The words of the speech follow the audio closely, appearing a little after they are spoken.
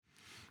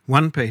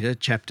1 Peter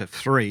chapter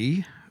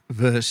 3,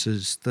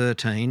 verses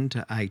 13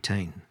 to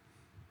 18.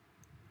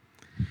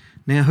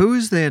 Now who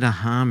is there to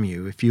harm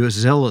you if you are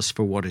zealous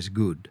for what is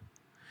good?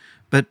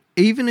 But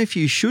even if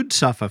you should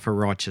suffer for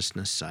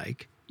righteousness'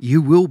 sake,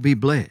 you will be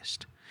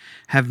blessed.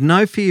 Have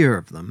no fear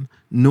of them,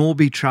 nor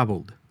be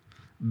troubled.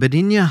 But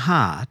in your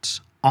hearts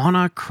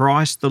honour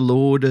Christ the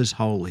Lord as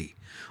holy,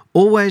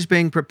 always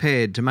being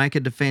prepared to make a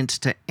defence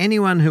to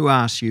anyone who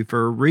asks you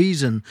for a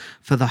reason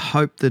for the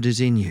hope that is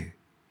in you.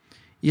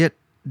 Yet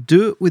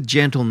do it with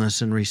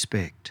gentleness and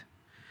respect,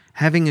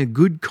 having a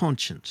good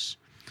conscience,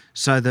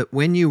 so that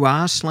when you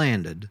are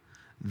slandered,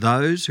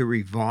 those who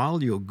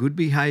revile your good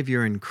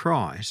behaviour in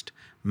Christ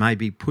may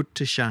be put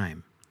to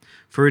shame.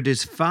 For it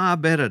is far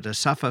better to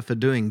suffer for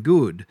doing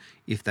good,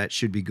 if that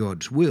should be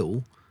God's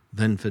will,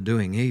 than for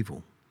doing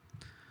evil.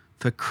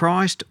 For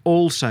Christ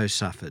also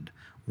suffered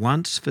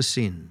once for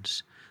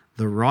sins,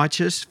 the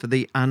righteous for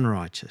the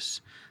unrighteous,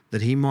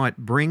 that he might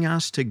bring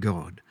us to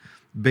God,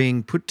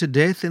 being put to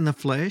death in the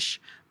flesh,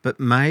 but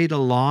made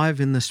alive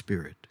in the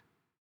Spirit.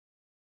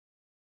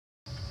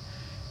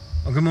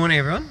 Well, good morning,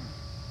 everyone.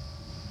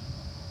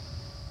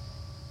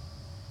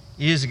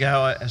 Years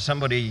ago,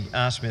 somebody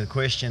asked me the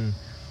question,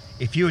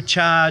 if you were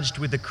charged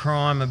with the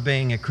crime of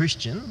being a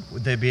Christian,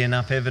 would there be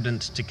enough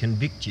evidence to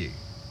convict you?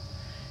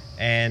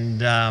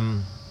 And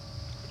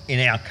in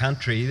our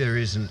country, there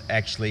isn't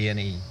actually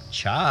any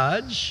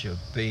charge of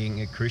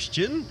being a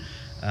Christian.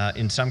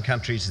 In some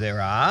countries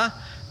there are,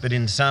 but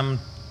in some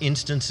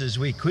instances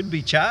we could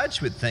be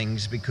charged with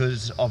things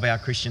because of our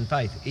Christian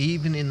faith,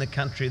 even in the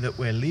country that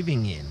we're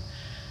living in.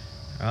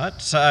 Right?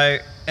 So,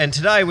 and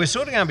today we're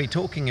sort of going to be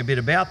talking a bit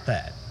about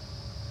that.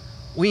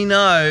 We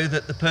know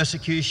that the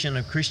persecution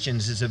of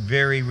Christians is a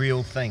very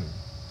real thing.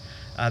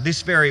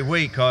 This very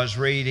week I was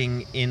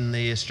reading in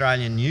the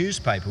Australian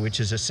newspaper, which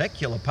is a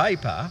secular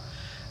paper,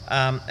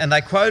 and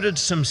they quoted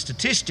some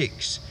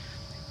statistics.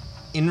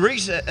 And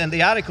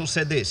the article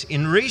said this: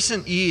 in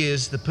recent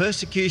years, the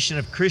persecution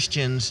of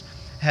Christians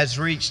has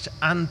reached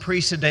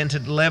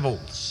unprecedented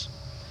levels.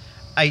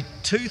 A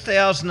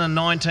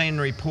 2019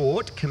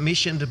 report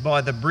commissioned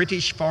by the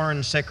British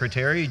Foreign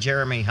Secretary,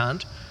 Jeremy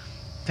Hunt,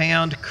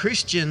 found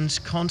Christians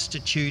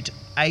constitute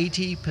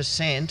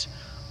 80%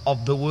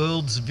 of the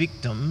world's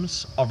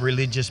victims of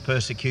religious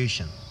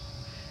persecution.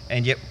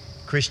 And yet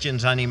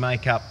Christians only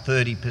make up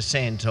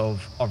 30%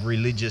 of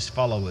religious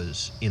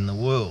followers in the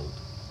world.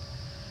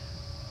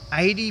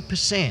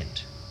 80%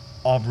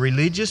 of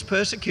religious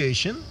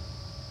persecution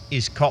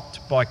is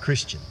copped by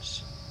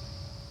Christians.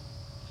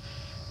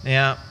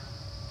 Now,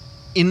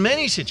 in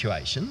many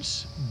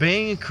situations,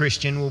 being a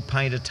Christian will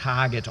paint a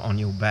target on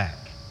your back.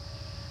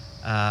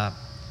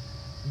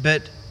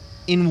 But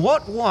in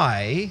what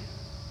way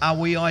are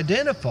we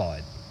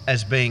identified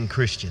as being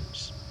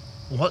Christians?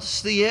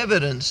 What's the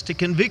evidence to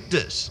convict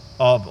us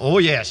of, oh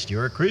yes,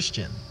 you're a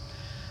Christian?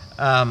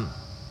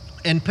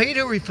 And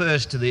Peter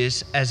refers to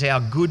this as our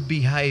good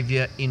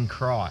behaviour in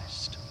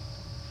Christ.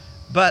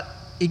 But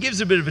he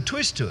gives a bit of a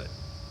twist to it.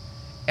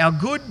 Our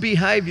good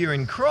behaviour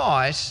in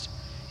Christ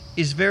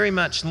is very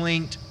much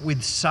linked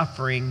with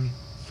suffering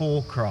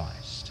for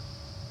Christ.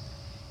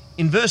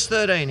 In verse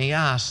 13 he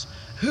asks,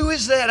 who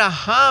is there to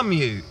harm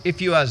you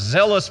if you are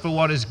zealous for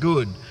what is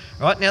good?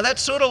 Right? Now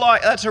that's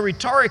that's a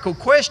rhetorical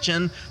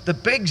question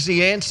that begs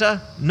the answer,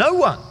 no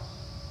one.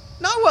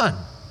 No one.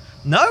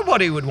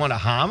 Nobody would want to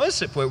harm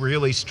us if we're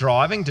really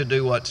striving to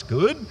do what's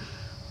good.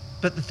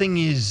 But the thing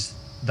is,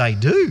 they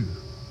do.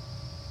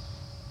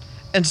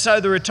 And so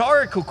the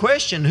rhetorical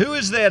question, who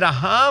is there to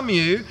harm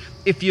you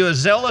if you are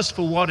zealous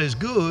for what is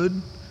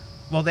good?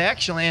 Well, the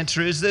actual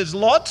answer is there's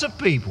lots of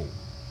people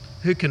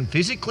who can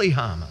physically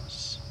harm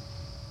us.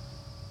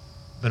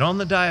 But on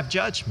the day of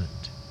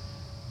judgment,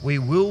 we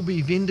will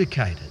be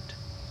vindicated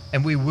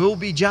and we will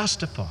be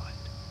justified.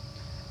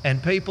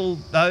 And people,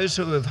 those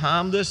who have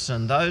harmed us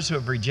and those who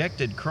have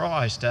rejected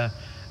Christ are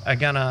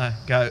going to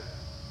go,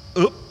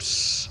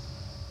 oops,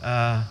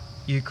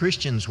 you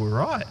Christians were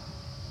right.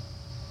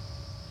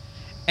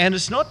 And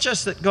it's not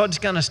just that God's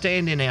going to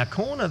stand in our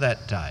corner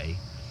that day,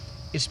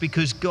 it's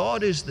because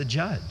God is the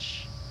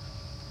judge.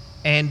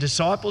 And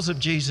disciples of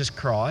Jesus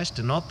Christ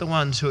are not the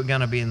ones who are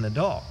going to be in the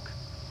dock.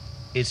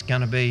 It's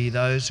going to be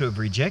those who have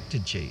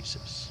rejected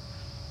Jesus,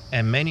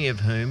 and many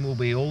of whom will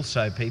be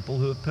also people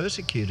who have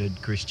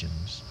persecuted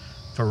Christians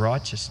for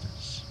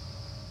righteousness.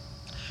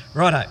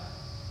 Righto.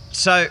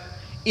 So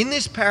in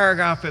this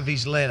paragraph of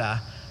his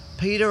letter,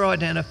 Peter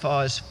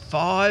identifies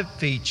 5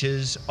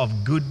 features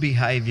of good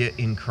behaviour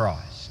in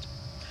Christ.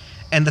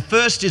 And the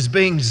first is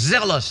being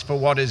zealous for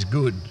what is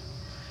good.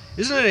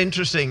 Isn't it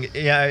interesting?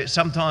 You know,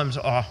 sometimes,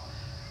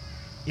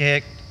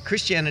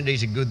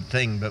 Christianity's a good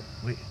thing, but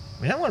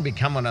we don't want to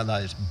become one of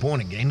those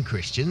born-again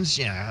Christians,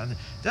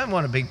 don't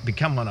want to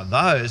become one of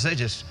those. They're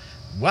just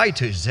way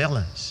too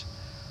zealous.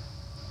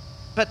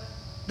 But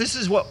this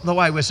is the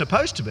way we're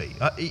supposed to be.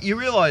 You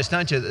realise,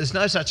 don't you, there's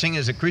no such thing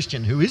as a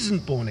Christian who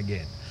isn't born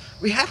again.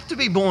 We have to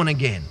be born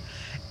again.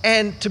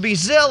 And to be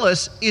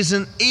zealous is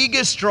an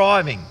eager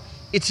striving.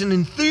 It's an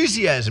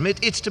enthusiasm.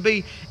 It's to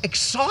be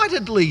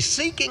excitedly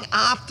seeking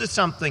after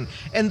something.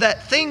 And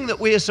that thing that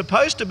we are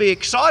supposed to be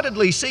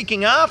excitedly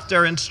seeking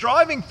after and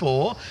striving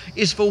for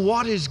is for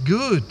what is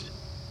good.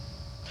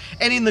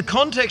 And in the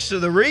context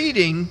of the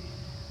reading,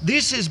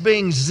 this is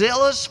being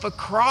zealous for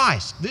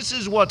Christ. This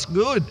is what's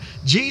good.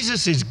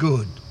 Jesus is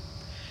good.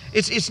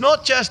 It's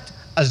not just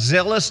a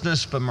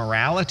zealousness for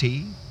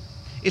morality.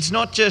 It's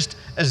not just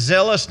a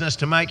zealousness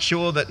to make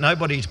sure that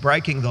nobody's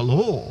breaking the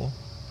law.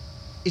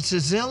 It's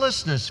a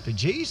zealousness for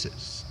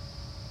Jesus.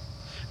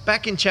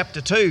 Back in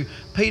chapter 2,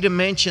 Peter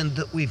mentioned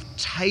that we've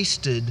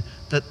tasted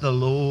that the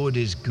Lord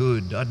is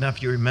good. I don't know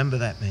if you remember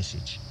that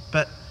message,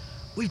 but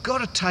we've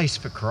got a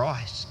taste for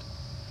Christ.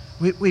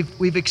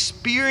 We've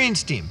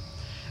experienced him.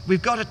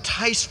 We've got a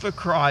taste for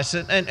Christ,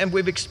 and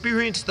we've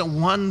experienced the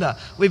wonder.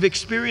 We've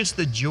experienced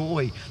the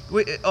joy.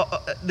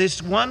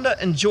 This wonder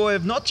and joy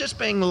of not just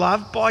being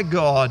loved by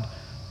God,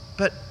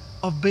 but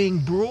of being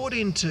brought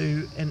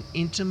into an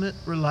intimate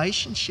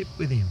relationship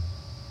with him.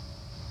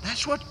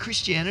 That's what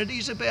Christianity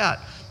is about.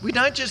 We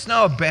don't just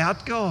know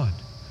about God.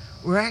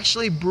 We're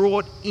actually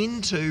brought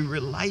into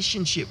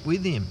relationship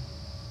with him.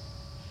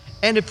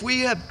 And if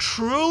we have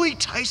truly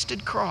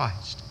tasted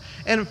Christ,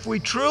 and if we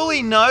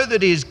truly know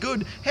that he is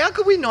good, how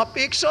could we not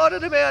be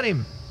excited about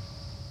him?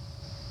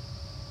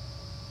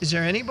 Is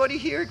there anybody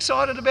here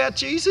excited about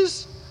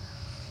Jesus?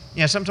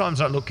 Yeah, sometimes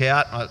I look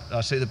out,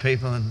 I see the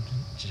people in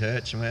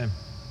church, and we're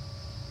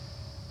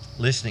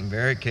listening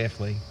very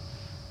carefully.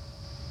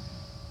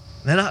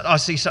 Then I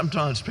see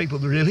sometimes people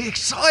really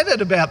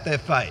excited about their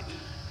faith.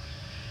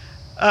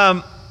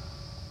 So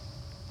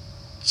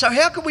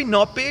how could we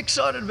not be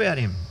excited about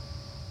him?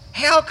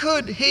 How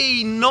could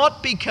he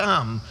not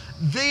become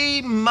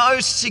the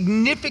most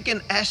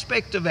significant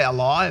aspect of our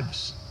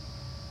lives?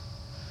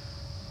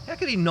 How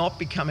could he not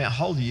become our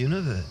whole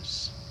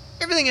universe?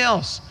 Everything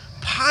else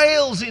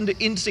pales into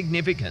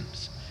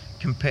insignificance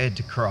compared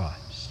to Christ.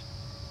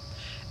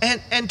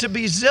 And to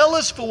be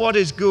zealous for what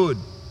is good.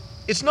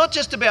 It's not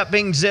just about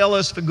being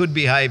zealous for good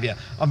behaviour.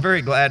 I'm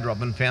very glad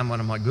Robin found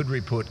one of my good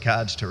report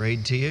cards to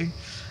read to you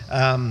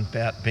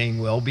about being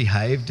well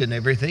behaved and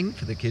everything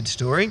for the kids'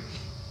 story.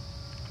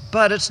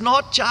 But it's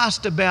not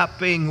just about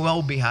being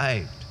well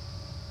behaved.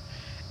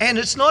 And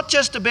it's not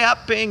just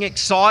about being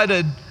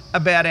excited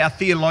about our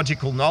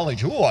theological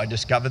knowledge. Oh, I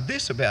discovered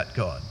this about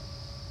God.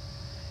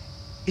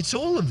 It's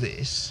all of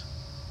this.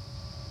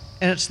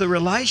 And it's the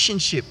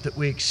relationship that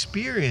we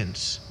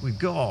experience with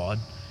God.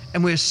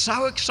 And we're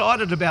so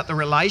excited about the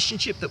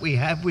relationship that we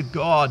have with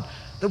God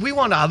that we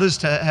want others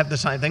to have the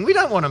same thing. We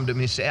don't want them to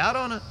miss out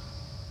on it.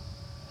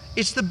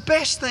 It's the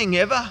best thing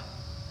ever.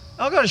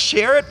 I've got to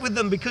share it with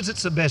them because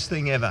it's the best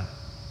thing ever.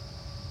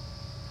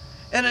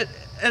 And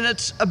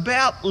it's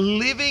about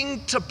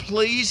living to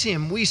please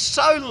him. We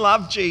so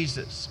love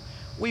Jesus.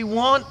 We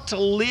want to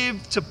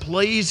live to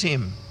please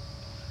him.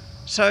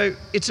 So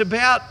it's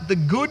about the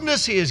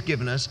goodness he has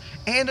given us,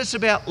 and it's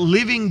about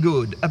living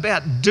good,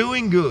 about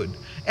doing good,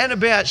 and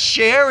about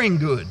sharing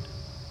good.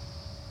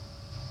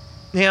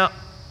 Now,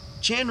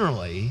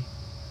 generally,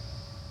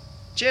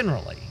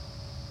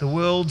 the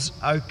world's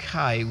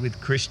okay with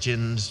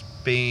Christians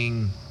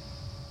being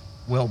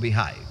well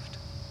behaved,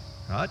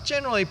 right?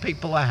 Generally,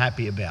 people are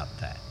happy about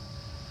that.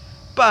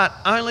 But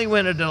only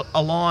when it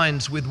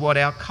aligns with what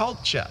our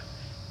culture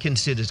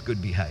considers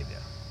good behaviour.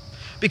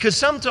 Because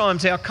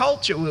sometimes our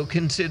culture will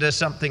consider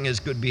something as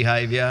good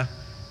behaviour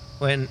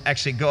when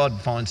actually God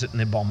finds it an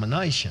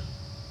abomination,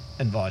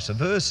 and vice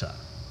versa.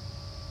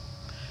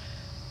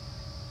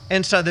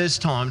 And so there's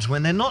times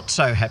when they're not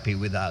so happy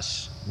with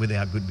us, with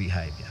our good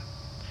behaviour.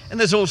 And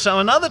there's also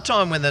another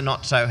time when they're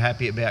not so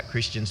happy about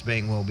Christians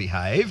being well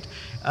behaved.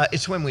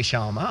 It's when we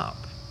show them up.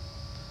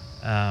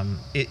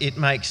 It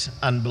makes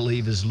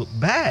unbelievers look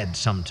bad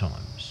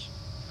sometimes,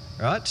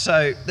 right?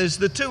 So there's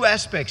the two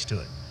aspects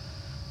to it.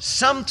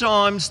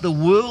 Sometimes the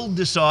world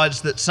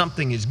decides that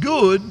something is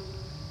good,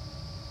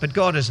 but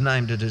God has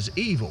named it as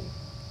evil.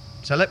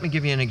 So let me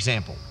give you an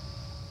example.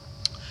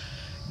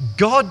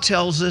 God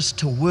tells us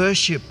to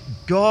worship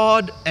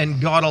God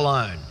and God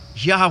alone,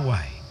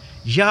 Yahweh.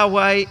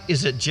 Yahweh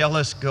is a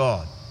jealous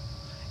God.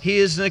 He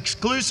is an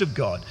exclusive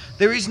God.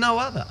 There is no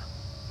other.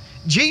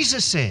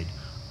 Jesus said,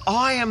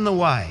 I am the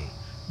way,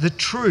 the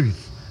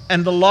truth,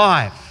 and the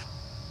life.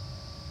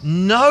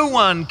 No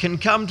one can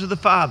come to the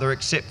Father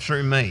except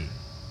through me.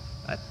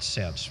 That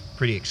sounds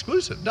pretty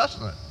exclusive,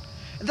 doesn't it?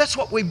 And that's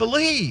what we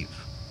believe.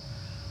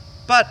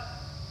 But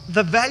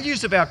the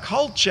values of our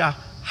culture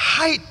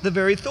hate the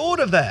very thought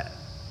of that.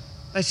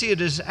 They see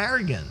it as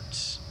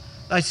arrogance.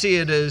 They see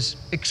it as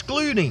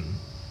excluding.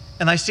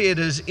 And they see it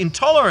as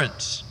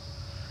intolerance.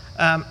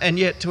 And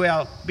yet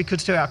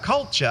because to our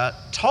culture,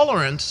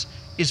 tolerance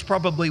is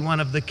probably one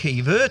of the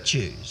key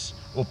virtues,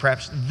 or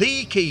perhaps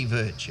the key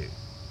virtue.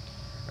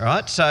 All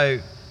right? So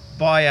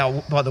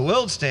by the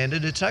world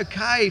standard, it's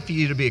okay for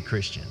you to be a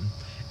Christian,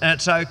 and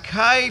it's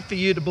okay for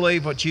you to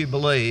believe what you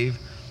believe,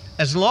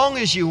 as long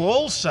as you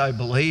also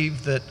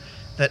believe that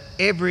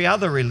every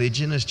other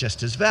religion is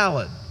just as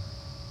valid.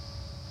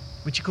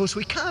 Which, of course,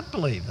 we can't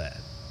believe that.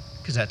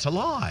 because that's a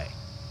lie.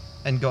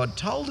 And God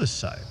told us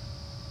so.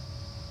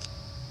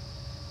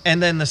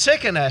 And then the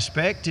second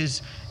aspect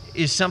is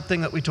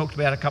something that we talked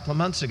about a couple of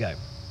months ago.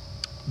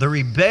 The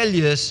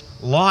rebellious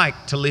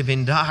like to live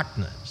in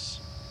darkness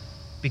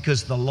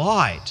because the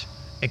light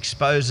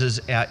exposes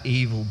our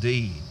evil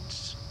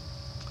deeds.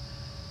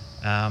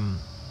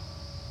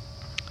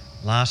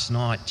 Last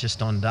night,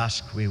 just on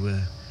dusk, we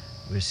were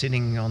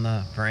sitting on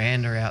the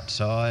veranda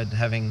outside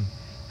having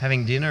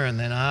dinner, and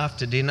then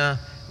after dinner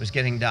it was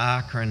getting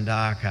darker and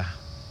darker.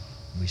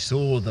 We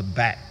saw the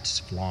bats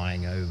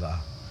flying over.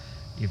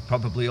 You've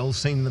probably all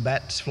seen the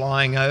bats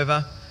flying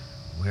over.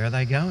 Where are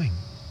they going?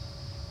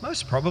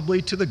 Most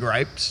probably to the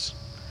grapes.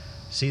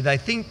 See, they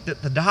think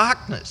that the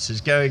darkness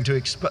is going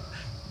to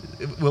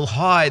will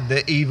hide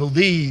their evil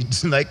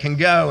deeds, and they can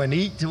go and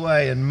eat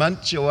away and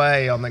munch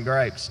away on the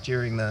grapes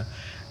during the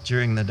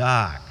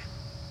dark.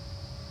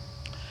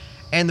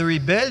 And the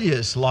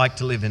rebellious like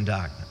to live in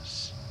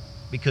darkness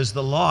because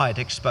the light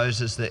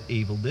exposes their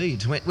evil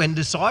deeds. When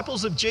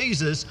disciples of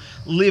Jesus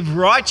live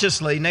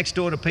righteously next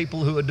door to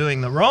people who are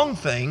doing the wrong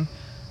thing,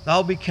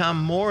 they'll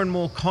become more and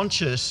more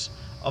conscious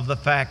of the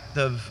fact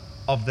of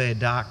their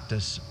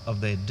darkness,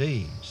 of their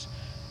deeds.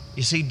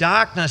 You see,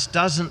 darkness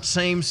doesn't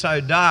seem so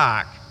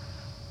dark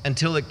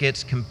until it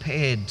gets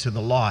compared to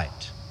the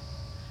light.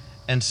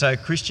 And so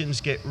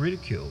Christians get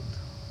ridiculed.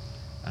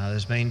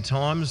 There's been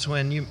times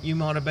when you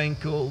might have been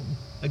called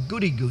a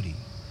goody-goody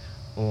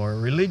or a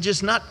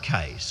religious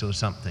nutcase or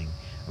something.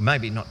 Or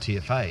maybe not to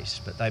your face,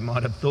 but they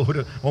might have thought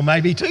of, or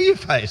maybe to your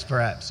face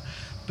perhaps.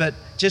 But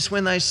just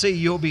when they see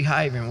your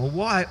behaviour, well,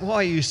 why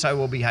are you so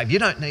well behaved? You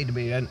don't need to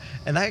be. And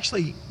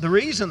actually, the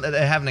reason that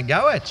they're having a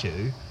go at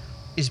you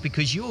is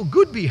because your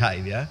good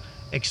behaviour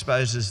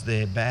exposes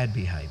their bad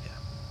behaviour.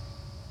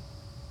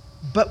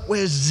 But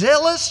we're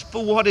zealous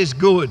for what is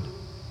good.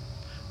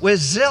 We're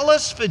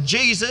zealous for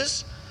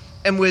Jesus,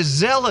 and we're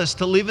zealous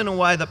to live in a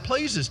way that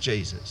pleases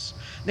Jesus.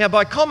 Now,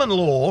 by common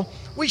law,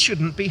 we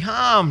shouldn't be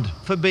harmed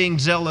for being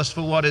zealous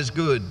for what is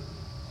good.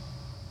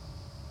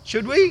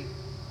 Should we?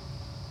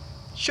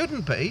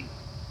 Shouldn't be.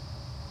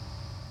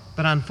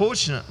 But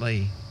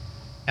unfortunately,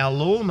 our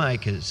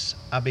lawmakers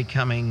are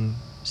becoming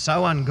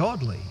so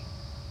ungodly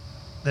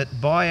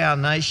that by our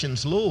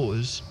nation's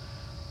laws,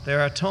 there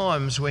are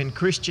times when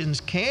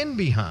Christians can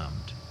be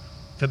harmed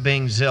for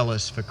being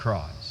zealous for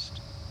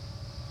Christ.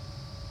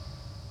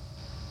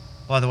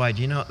 By the way,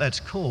 do you know what that's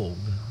called?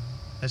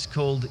 That's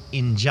called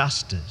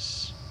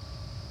injustice.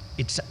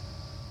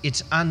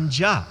 It's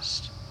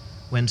unjust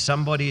when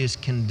somebody is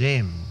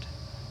condemned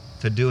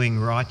for doing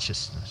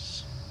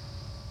righteousness.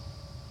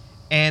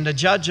 And a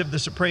judge of the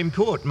Supreme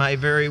Court may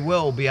very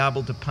well be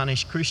able to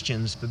punish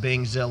Christians for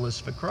being zealous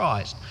for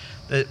Christ.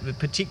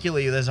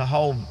 Particularly, there's a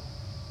whole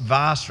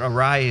vast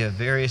array of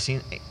various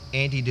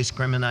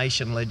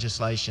anti-discrimination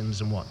legislations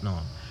and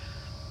whatnot.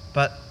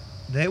 But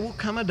there will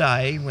come a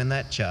day when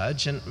that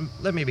judge, and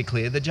let me be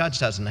clear, the judge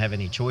doesn't have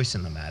any choice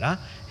in the matter.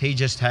 He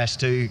just has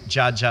to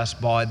judge us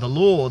by the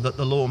law that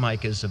the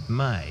lawmakers have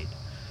made.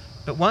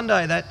 But one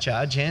day that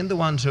judge and the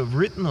ones who have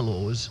written the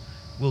laws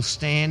will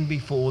stand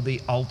before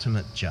the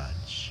ultimate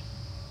judge.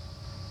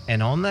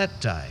 And on that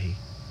day,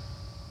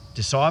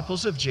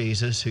 disciples of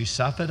Jesus who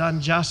suffered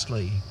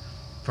unjustly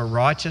for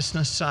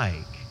righteousness' sake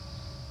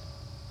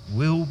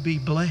will be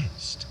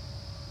blessed.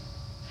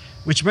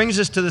 Which brings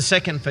us to the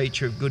second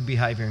feature of good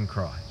behaviour in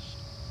Christ.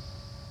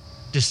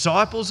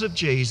 Disciples of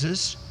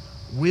Jesus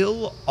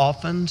will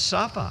often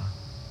suffer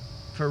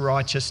for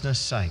righteousness'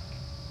 sake.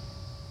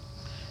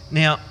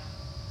 Now,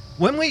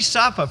 when we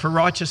suffer for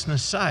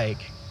righteousness' sake,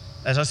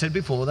 as I said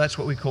before, that's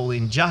what we call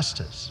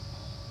injustice.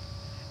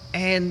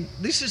 And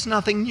this is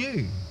nothing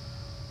new.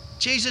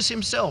 Jesus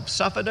himself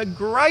suffered a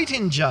great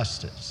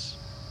injustice,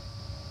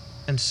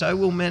 and so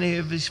will many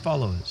of his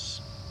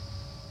followers.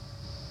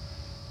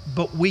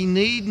 But we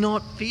need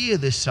not fear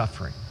this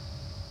suffering.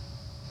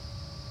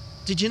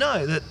 Did you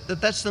know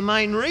that that's the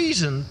main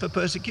reason for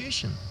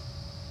persecution?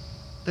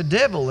 The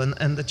devil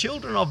and the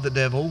children of the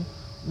devil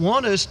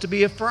want us to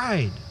be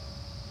afraid.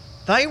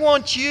 They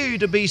want you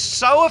to be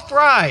so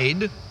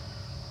afraid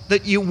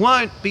that you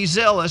won't be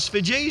zealous for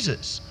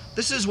Jesus.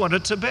 This is what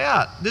it's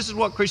about. This is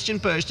what Christian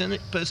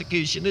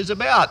persecution is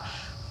about.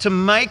 To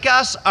make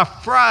us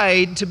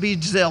afraid to be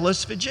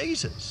zealous for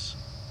Jesus.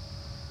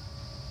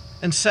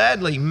 And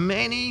sadly,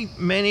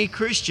 many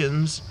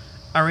Christians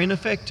are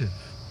ineffective.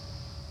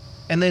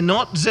 And they're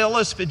not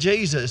zealous for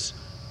Jesus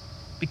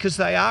because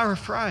they are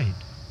afraid.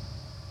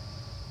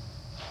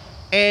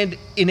 And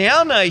in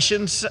our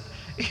nation,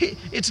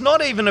 it's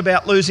not even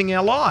about losing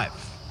our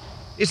life.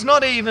 It's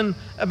not even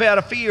about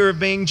a fear of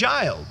being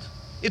jailed.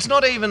 It's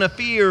not even a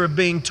fear of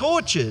being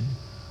tortured.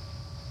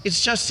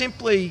 It's just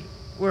simply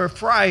we're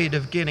afraid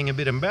of getting a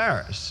bit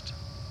embarrassed.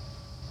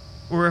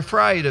 We're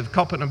afraid of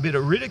copping a bit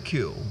of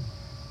ridicule.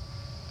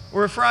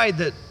 We're afraid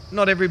that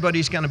not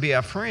everybody's going to be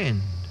our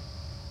friend.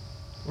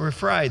 We're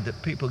afraid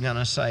that people are going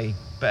to say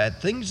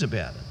bad things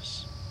about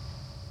us.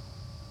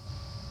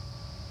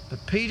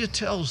 But Peter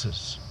tells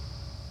us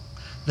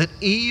that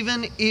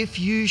even if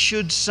you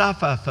should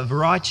suffer for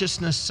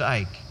righteousness'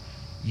 sake,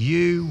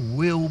 you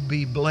will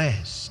be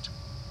blessed.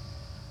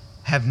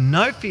 Have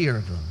no fear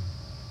of them,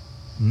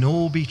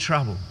 nor be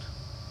troubled.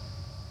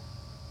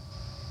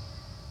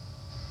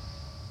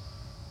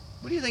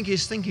 What do you think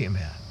he's thinking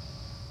about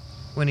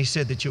when he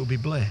said that you'll be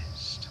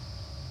blessed?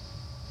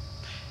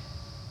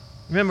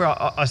 Remember,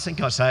 I think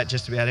I say it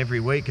just about every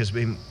week as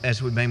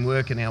we've been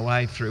working our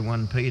way through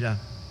 1 Peter,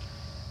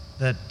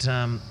 that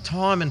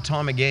time and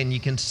time again you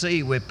can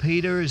see where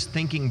Peter is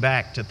thinking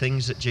back to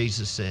things that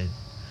Jesus said.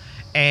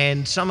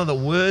 And some of the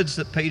words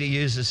that Peter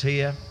uses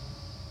here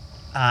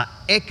are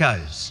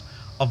echoes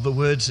of the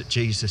words that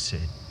Jesus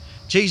said.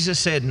 Jesus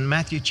said in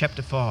Matthew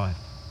chapter 5,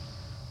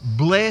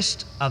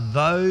 "Blessed are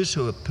those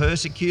who are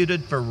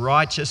persecuted for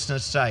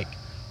righteousness' sake."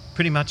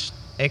 Pretty much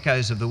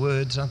echoes of the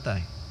words, aren't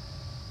they?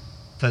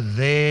 "For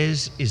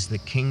theirs is the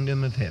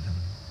kingdom of heaven."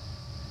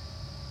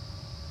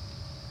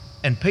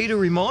 And Peter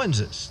reminds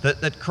us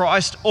that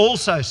Christ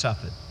also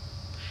suffered.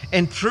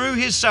 And through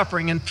his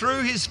suffering and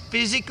through his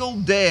physical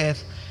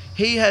death,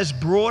 he has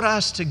brought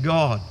us to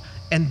God.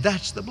 And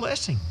that's the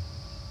blessing.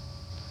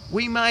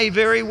 We may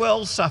very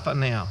well suffer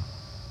now,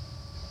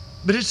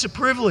 but it's a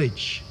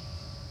privilege.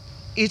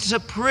 It's a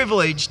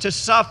privilege to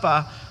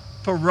suffer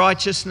for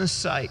righteousness'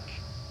 sake.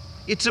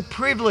 It's a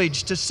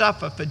privilege to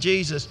suffer for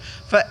Jesus.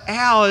 For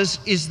ours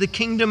is the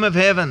kingdom of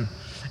heaven.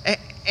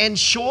 And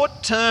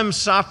short-term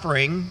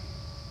suffering,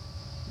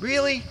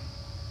 really,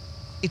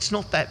 it's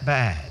not that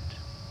bad.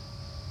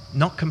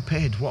 Not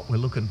compared to what we're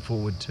looking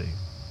forward to,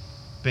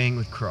 being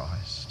with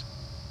Christ.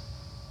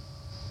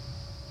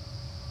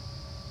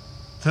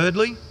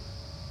 Thirdly,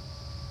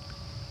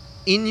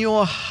 in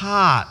your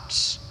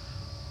hearts,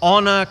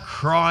 honour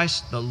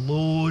Christ the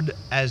Lord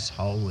as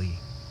holy.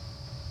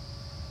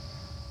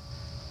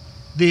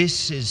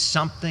 This is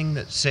something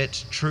that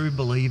sets true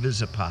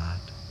believers apart.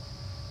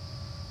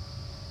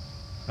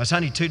 It's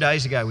only 2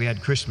 days ago we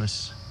had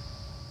Christmas.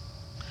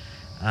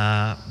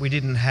 We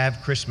didn't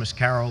have Christmas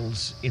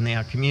carols in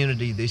our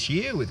community this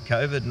year with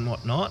COVID and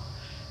whatnot.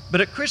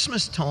 But at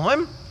Christmas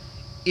time,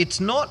 it's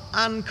not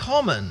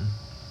uncommon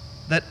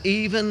that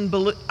even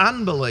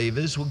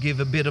unbelievers will give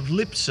a bit of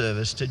lip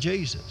service to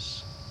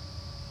Jesus.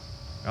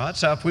 Right?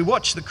 So if we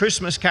watch the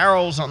Christmas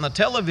carols on the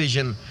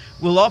television,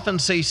 we'll often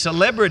see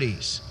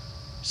celebrities,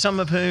 some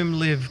of whom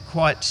live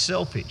quite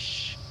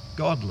selfish,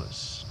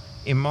 godless,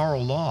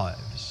 immoral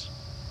lives.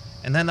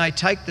 And then they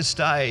take the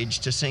stage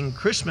to sing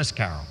Christmas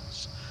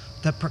carols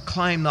that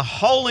proclaim the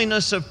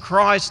holiness of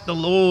Christ the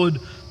Lord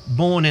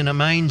born in a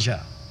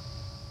manger.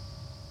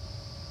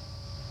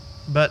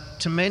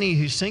 But to many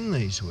who sing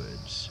these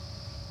words,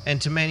 and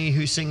to many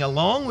who sing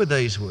along with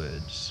these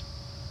words,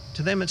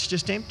 to them it's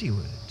just empty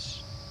words.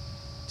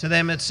 To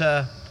them it's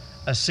a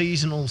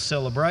seasonal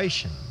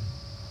celebration.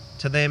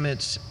 To them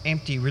it's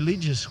empty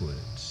religious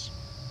words.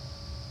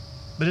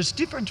 But it's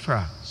different for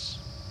us.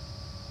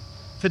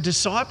 For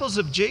disciples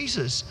of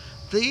Jesus,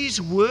 these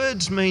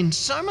words mean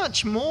so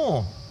much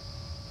more.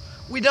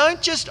 We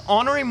don't just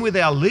honour him with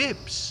our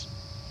lips.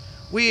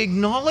 We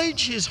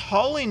acknowledge his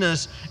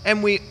holiness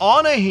and we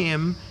honour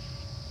him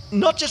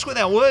not just with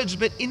our words,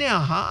 but in our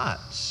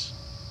hearts.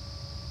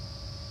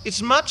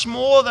 It's much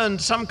more than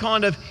some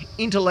kind of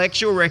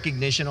intellectual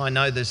recognition. I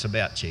know this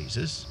about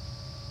Jesus.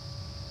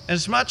 And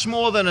it's much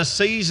more than a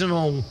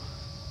seasonal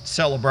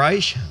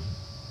celebration.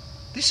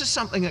 This is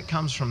something that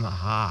comes from the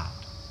heart.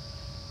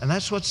 And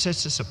that's what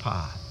sets us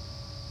apart.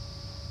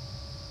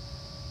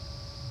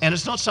 And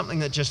it's not something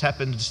that just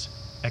happens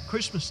at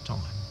Christmas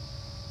time.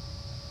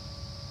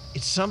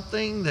 It's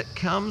something that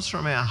comes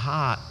from our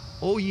heart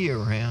all year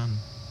round.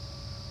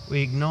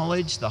 We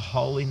acknowledge the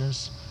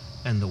holiness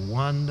and the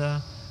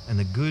wonder and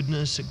the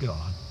goodness of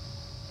God.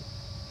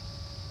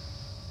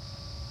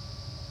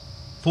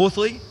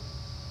 Fourthly,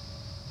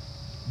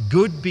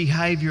 good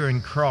behaviour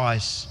in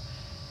Christ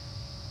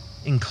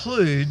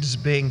includes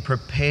being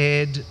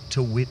prepared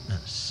to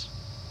witness.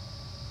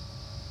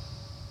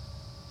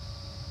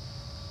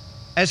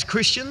 As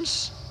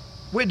Christians,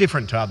 we're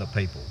different to other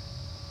people.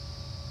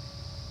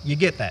 You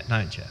get that,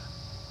 don't you?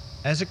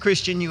 As a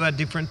Christian, you are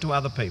different to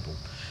other people.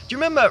 Do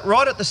you remember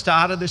right at the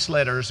start of this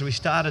letter, as we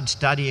started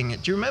studying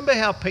it, do you remember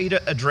how Peter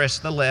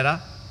addressed the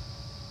letter?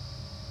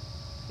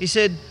 He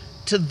said,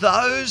 to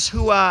those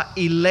who are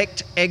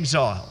elect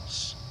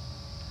exiles,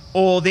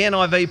 or the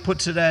NIV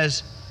puts it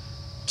as,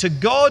 to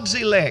God's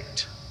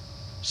elect,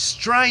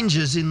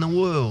 strangers in the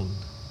world.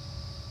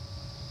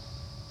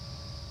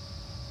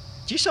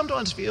 Do you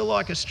sometimes feel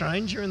like a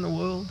stranger in the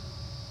world?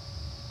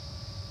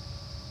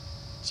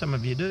 Some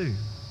of you do.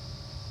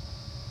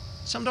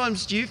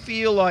 Sometimes do you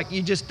feel like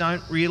you just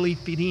don't really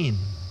fit in?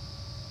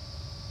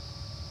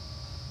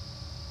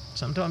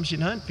 Sometimes you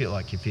don't feel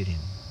like you fit in.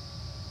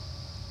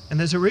 And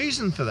there's a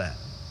reason for that.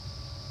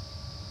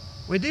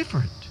 We're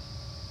different.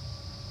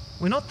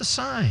 We're not the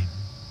same.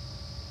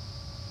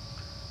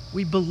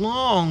 We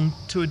belong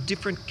to a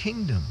different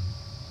kingdom.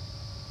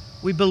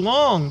 We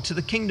belong to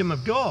the kingdom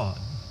of God.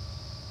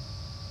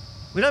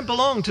 We don't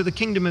belong to the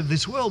kingdom of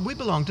this world. We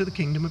belong to the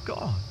kingdom of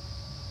God.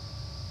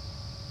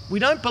 We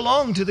don't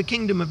belong to the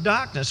kingdom of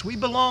darkness. We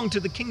belong to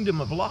the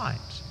kingdom of light.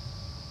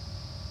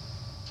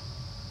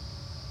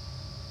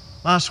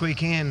 Last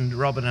weekend,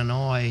 Robin and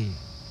I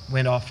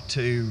went off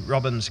to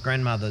Robin's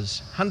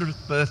grandmother's 100th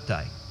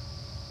birthday.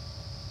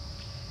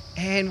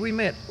 And we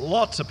met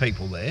lots of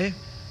people there.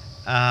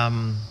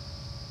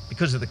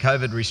 Because of the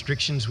COVID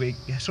restrictions, we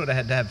sort of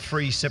had to have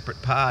 3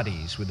 separate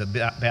parties with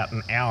about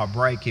an hour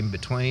break in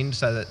between,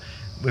 so that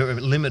we were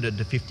limited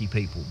to 50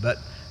 people. But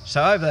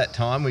so over that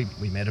time,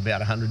 we met about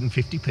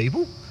 150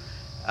 people.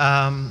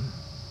 And,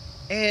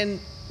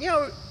 you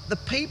know, the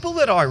people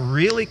that I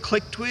really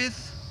clicked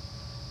with,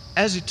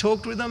 as I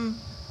talked with them,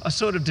 I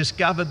sort of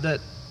discovered that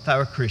they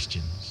were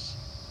Christians.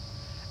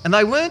 And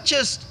they weren't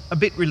just a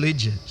bit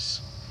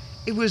religious.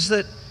 It was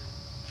that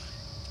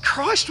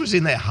Christ was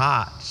in their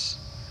hearts,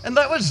 and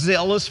they were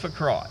zealous for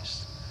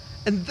Christ.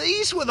 And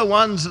these were the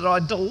ones that I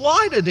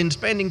delighted in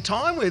spending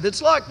time with.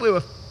 It's like we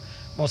were,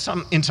 well,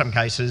 in some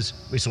cases,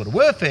 we sort of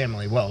were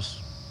family. Well,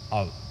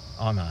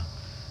 I'm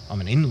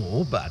an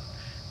in-law, but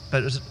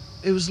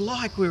it was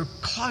like we were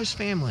close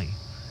family.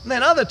 And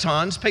then other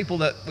times, people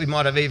that we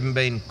might have even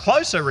been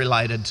closer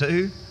related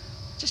to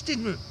just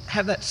didn't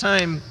have that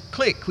same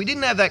click. We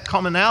didn't have that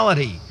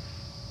commonality.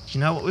 Do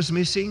you know what was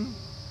missing?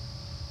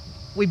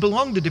 We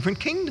belonged to different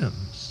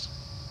kingdoms.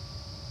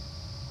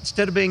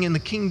 Instead of being in the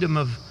kingdom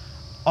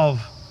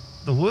of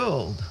the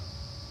world,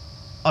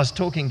 I was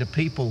talking to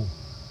people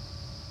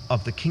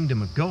of the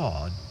kingdom of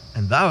God,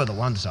 and they were the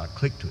ones I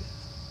clicked with.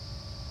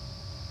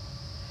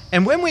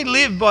 And when we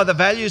live by the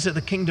values of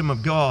the kingdom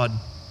of God,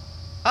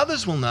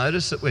 others will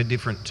notice that we're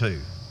different too.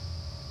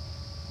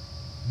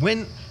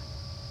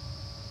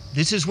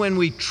 This is when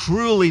we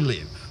truly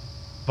live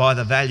by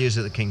the values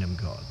of the kingdom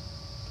of God.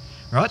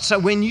 Right? So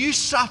when you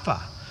suffer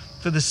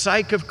for the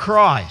sake of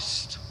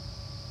Christ,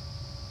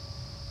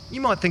 you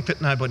might think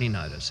that nobody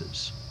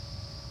notices,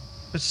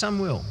 but some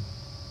will.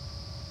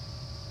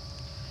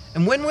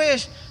 And when we're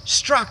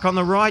struck on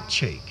the right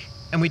cheek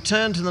and we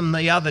turn to them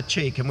the other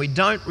cheek and we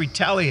don't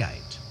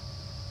retaliate,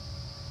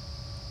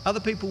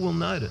 other people will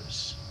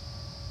notice.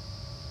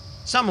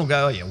 Some will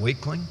go, "Oh, you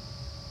weakling."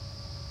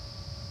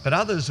 But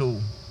others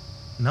will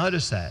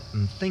notice that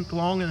and think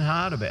long and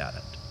hard about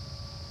it.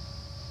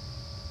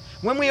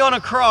 When we honour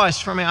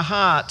Christ from our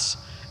hearts,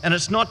 and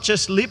it's not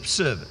just lip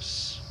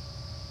service,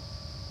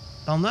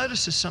 they'll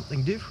notice there's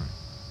something different.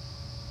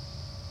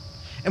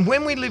 And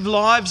when we live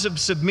lives of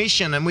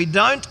submission and we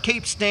don't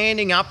keep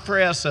standing up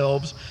for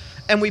ourselves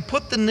and we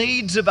put the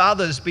needs of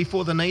others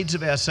before the needs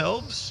of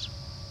ourselves,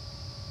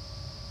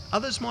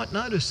 others might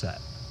notice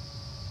that.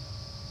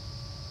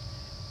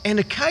 And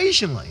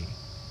occasionally,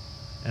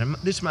 and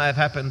this may have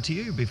happened to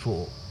you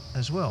before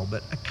as well,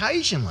 but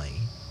occasionally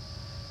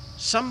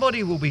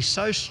somebody will be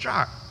so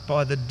struck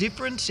by the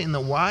difference in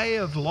the way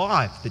of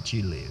life that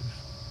you live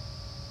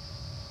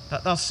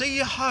that they'll see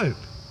your hope.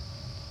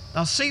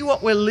 They'll see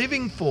what we're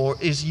living for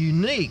is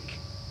unique.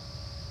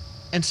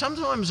 And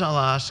sometimes I'll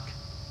ask,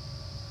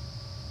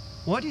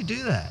 why do you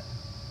do that?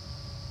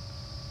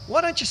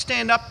 Why don't you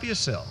stand up for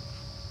yourself?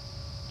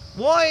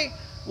 Why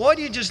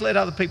do you just let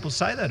other people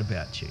say that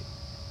about you?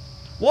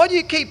 Why do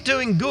you keep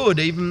doing good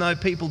even though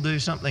people do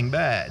something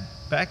bad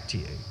back to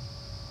you?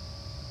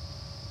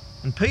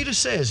 And Peter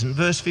says in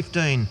verse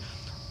 15,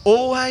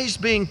 always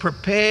being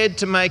prepared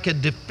to make a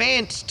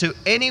defense to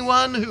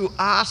anyone who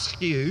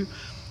asks you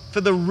for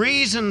the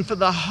reason for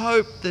the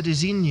hope that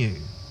is in you.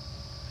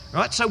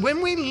 Right? So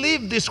when we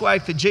live this way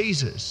for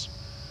Jesus,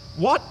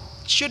 what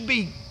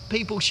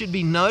people should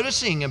be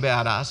noticing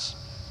about us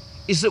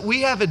is that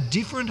we have a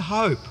different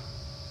hope.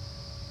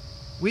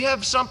 We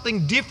have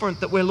something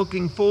different that we're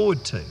looking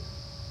forward to.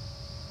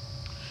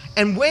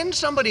 And when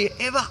somebody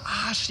ever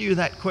asks you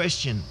that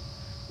question,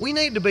 we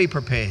need to be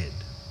prepared.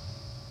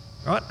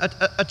 Right?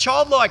 A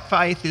childlike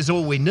faith is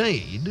all we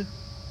need.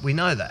 We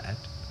know that.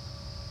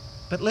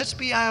 But let's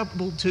be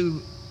able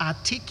to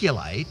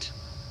articulate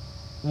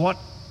what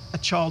a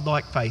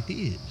childlike faith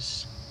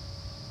is.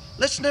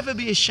 Let's never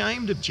be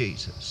ashamed of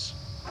Jesus.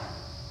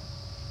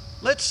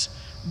 Let's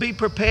be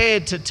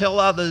prepared to tell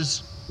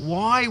others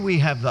why we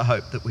have the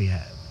hope that we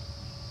have.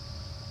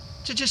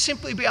 To just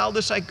simply be able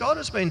to say, God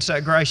has been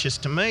so gracious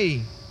to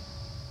me.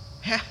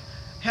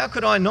 How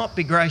could I not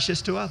be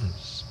gracious to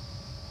others?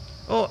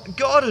 Or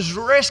God has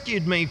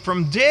rescued me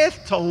from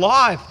death to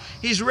life.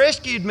 He's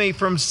rescued me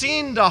from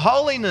sin to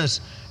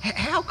holiness.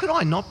 How could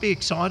I not be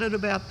excited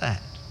about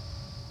that?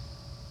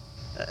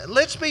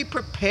 Let's be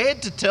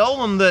prepared to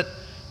tell them that,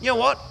 you know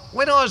what,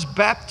 when I was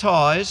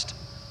baptised,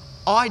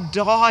 I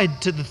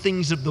died to the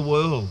things of the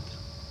world.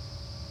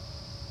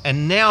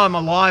 And now I'm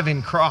alive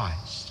in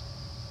Christ.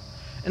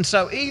 And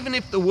so even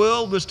if the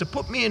world was to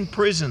put me in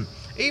prison,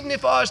 even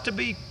if I was to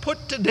be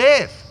put to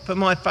death for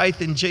my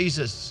faith in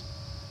Jesus,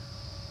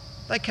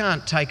 they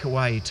can't take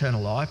away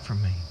eternal life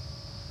from me.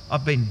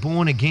 I've been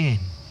born again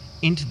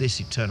into this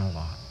eternal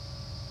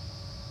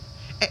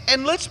life.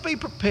 And let's be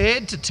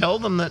prepared to tell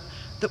them that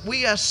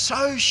we are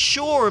so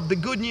sure of the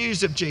good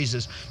news of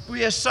Jesus.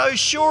 We are so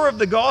sure of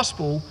the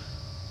gospel.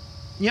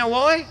 You know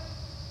why?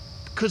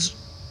 Because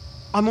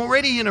I'm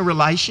already in a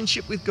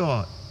relationship with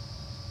God.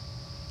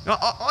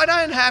 I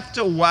don't have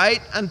to wait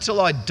until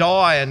I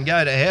die and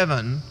go to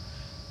heaven.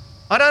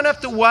 I don't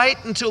have to wait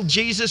until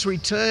Jesus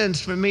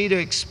returns for me to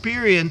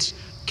experience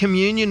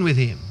communion with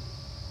him.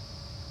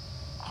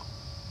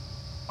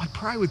 I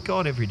pray with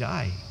God every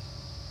day.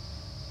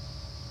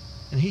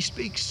 And he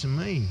speaks to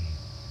me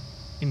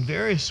in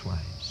various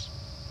ways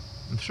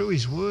and through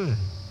his word.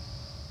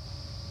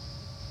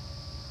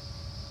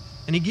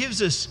 And he gives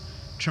us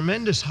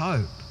tremendous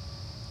hope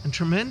and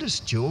tremendous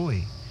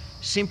joy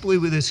simply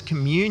with this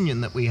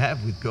communion that we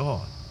have with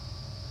God.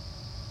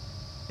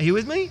 Are you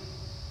with me?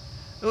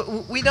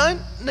 We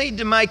don't need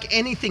to make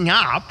anything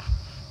up.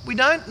 We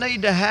don't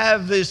need to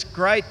have this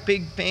great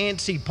big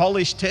fancy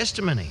polished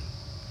testimony.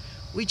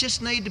 We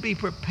just need to be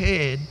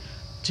prepared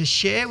to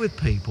share with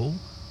people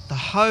the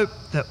hope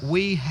that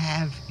we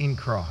have in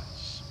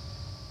Christ.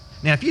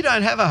 Now, if you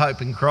don't have a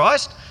hope in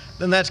Christ,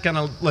 then that's going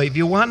to leave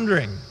you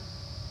wondering.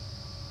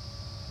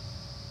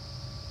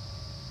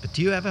 But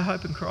do you have a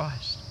hope in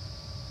Christ?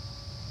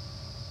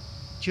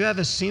 Do you have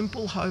a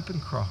simple hope in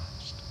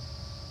Christ?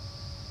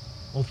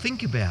 Well,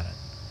 think about it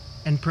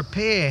and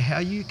prepare how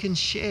you can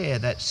share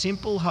that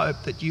simple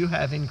hope that you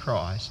have in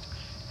Christ,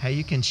 how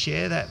you can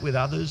share that with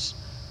others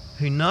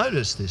who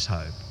notice this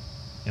hope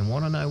and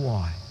want to know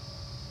why.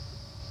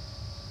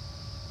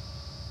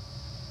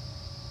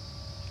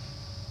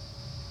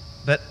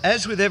 But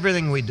as with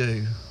everything we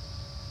do,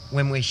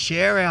 when we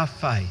share our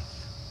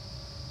faith,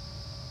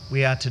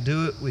 we are to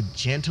do it with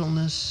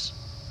gentleness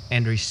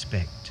and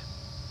respect.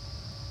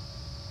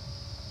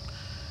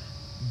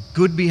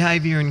 Good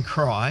behaviour in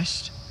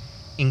Christ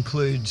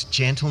includes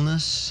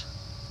gentleness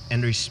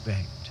and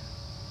respect.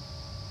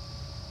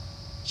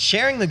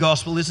 Sharing the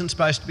gospel isn't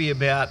supposed to be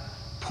about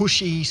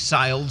pushy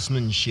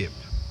salesmanship.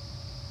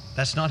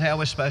 That's not how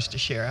we're supposed to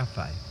share our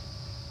faith.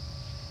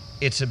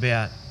 It's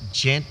about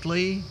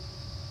gently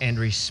and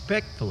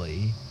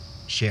respectfully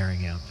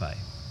sharing our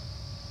faith.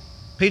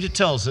 Peter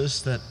tells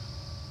us that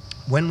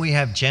when we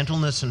have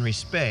gentleness and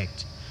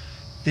respect,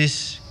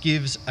 this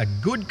gives a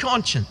good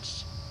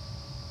conscience,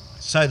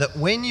 so that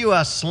when you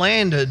are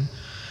slandered,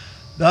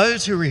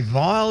 those who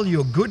revile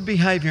your good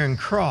behaviour in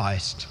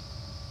Christ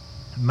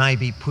may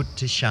be put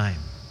to shame.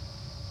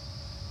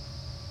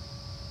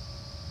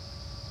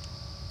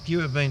 If you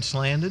have been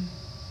slandered,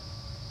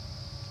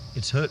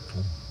 it's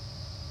hurtful.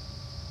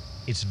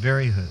 It's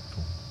very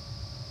hurtful.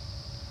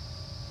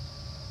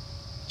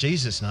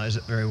 Jesus knows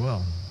it very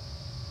well.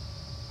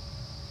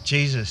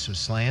 Jesus was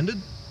slandered.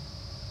 Do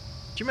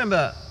you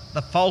remember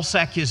the false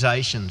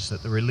accusations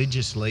that the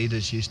religious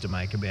leaders used to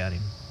make about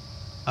him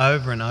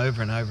over and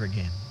over and over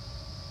again?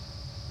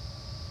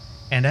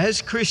 And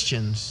as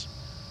Christians,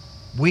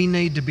 we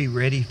need to be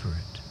ready for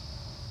it.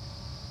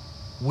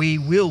 We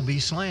will be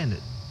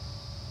slandered.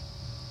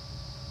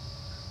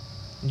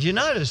 Do you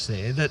notice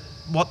there that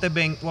what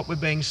we're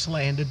being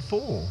slandered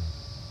for?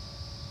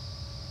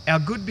 Our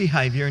good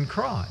behaviour in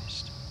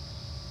Christ.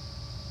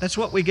 That's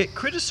what we get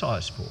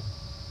criticised for.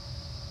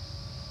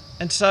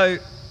 And so,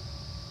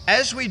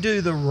 as we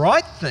do the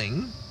right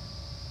thing,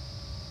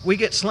 we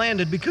get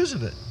slandered because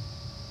of it.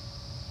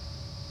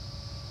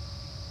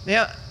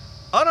 Now,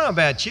 I don't know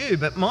about you,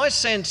 but my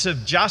sense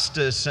of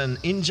justice and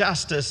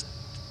injustice,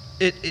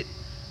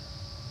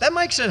 that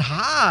makes it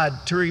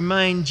hard to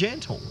remain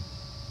gentle.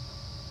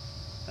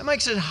 That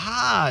makes it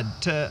hard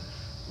to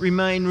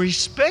remain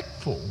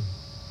respectful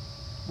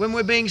when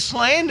we're being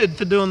slandered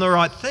for doing the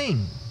right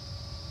thing.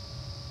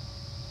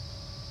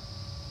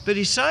 But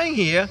he's saying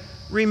here,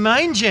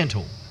 remain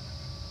gentle.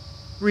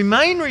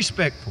 Remain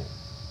respectful.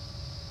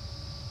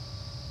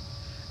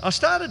 I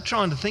started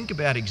trying to think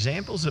about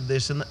examples of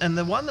this, and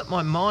the one that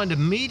my mind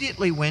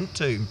immediately went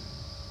to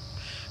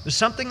was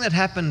something that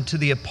happened to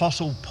the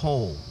Apostle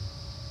Paul.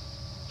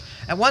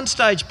 At one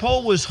stage,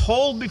 Paul was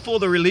hauled before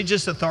the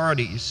religious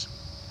authorities,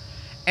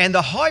 and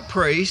the high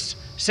priest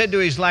said to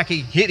his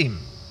lackey, "Hit him."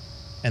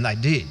 And they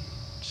did.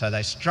 So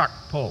they struck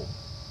Paul.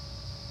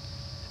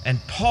 And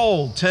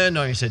Paul turned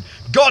on him and said,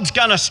 "God's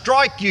going to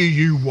strike you,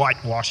 you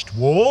whitewashed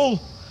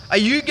wall. Are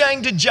you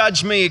going to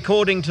judge me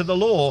according to the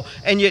law,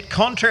 and yet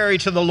contrary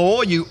to the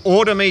law, you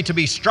order me to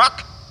be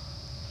struck?"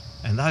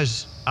 And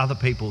those other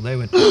people, they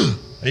went,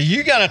 "Are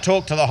you going to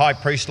talk to the high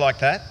priest like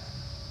that?"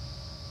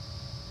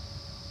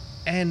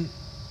 And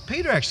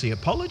Peter actually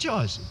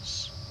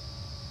apologises.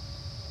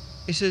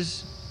 He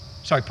says,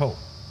 sorry, Paul,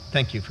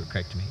 thank you for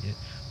correcting me. Yeah,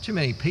 too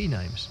many P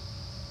names.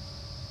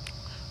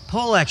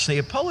 Paul actually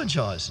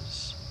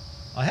apologises.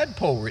 I had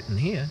Paul written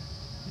here.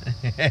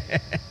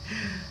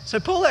 So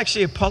Paul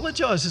actually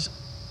apologises.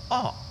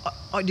 "Oh,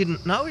 I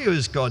didn't know he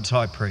was God's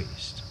high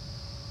priest.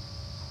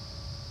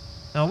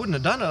 Now, I wouldn't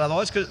have done it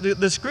otherwise, because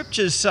the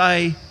scriptures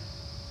say,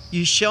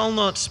 you shall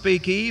not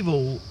speak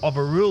evil of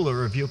a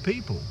ruler of your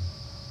people."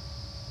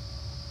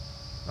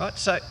 Right?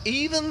 So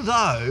even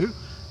though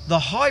the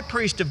high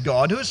priest of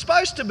God, who is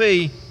supposed to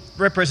be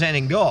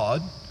representing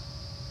God,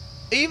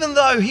 even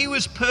though he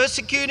was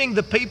persecuting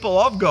the people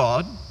of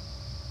God,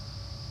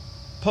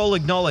 Paul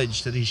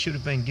acknowledged that he should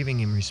have been giving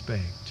him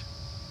respect.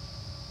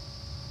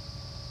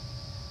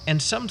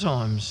 And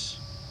sometimes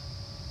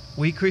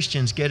we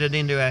Christians get it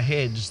into our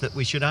heads that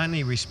we should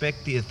only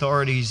respect the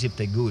authorities if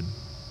they're good.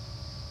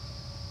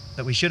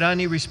 that we should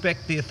only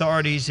respect the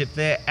authorities if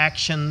their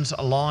actions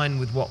align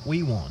with what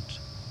we want.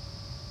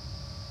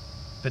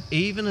 But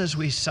even as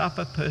we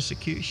suffer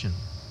persecution,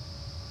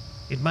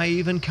 it may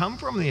even come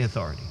from the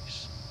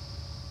authorities,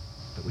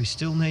 but we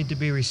still need to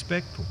be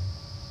respectful.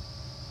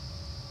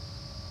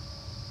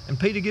 And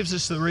Peter gives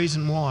us the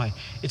reason why.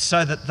 It's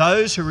so that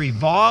those who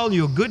revile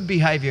your good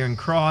behaviour in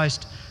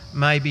Christ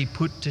may be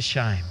put to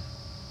shame.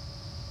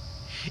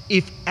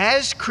 If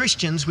as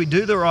Christians we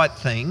do the right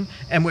thing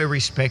and we're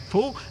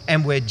respectful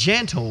and we're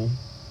gentle,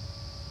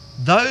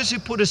 those who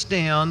put us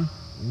down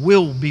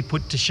will be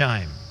put to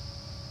shame.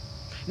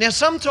 Now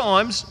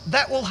sometimes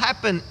that will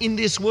happen in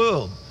this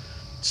world.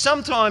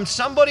 Sometimes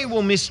somebody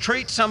will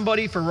mistreat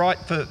somebody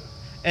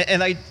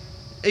and they,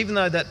 even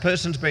though that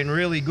person's been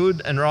really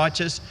good and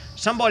righteous,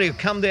 somebody will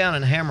come down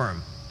and hammer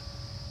them.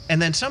 And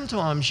then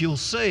sometimes you'll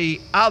see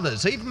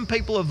others, even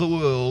people of the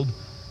world,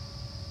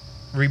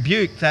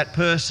 rebuke that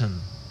person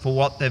for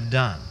what they've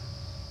done.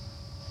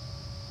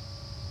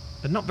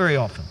 But not very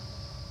often.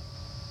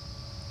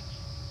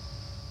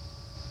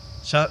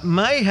 So it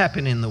may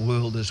happen in the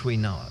world as we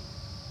know it,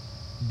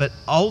 but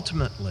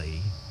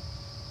ultimately,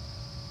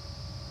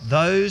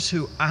 those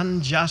who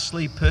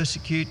unjustly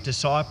persecute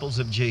disciples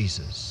of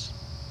Jesus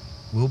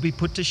will be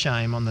put to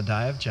shame on the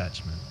day of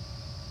judgment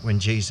when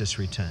Jesus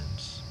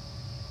returns.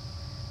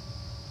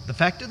 The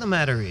fact of the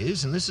matter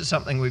is, and this is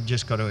something we've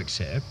just got to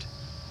accept,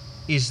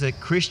 is that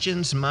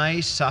Christians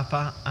may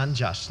suffer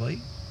unjustly,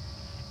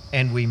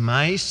 and we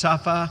may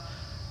suffer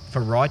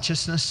for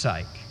righteousness'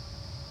 sake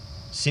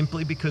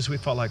simply because we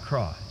follow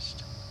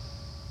Christ.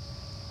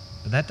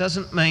 But that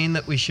doesn't mean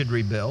that we should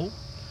rebel.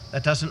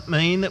 That doesn't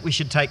mean that we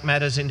should take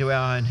matters into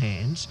our own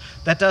hands.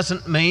 That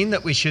doesn't mean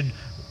that we should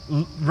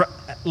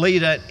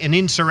lead an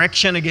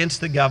insurrection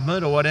against the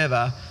government or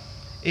whatever.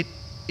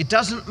 It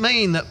doesn't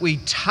mean that we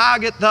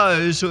target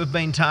those who have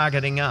been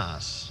targeting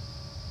us.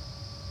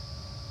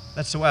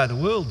 That's the way of the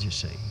world, you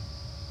see.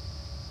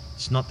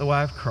 It's not the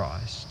way of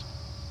Christ.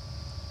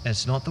 And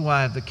it's not the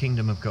way of the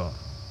kingdom of God.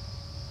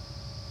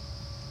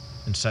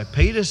 And so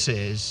Peter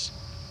says,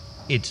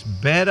 it's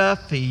better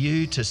for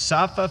you to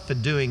suffer for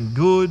doing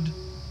good,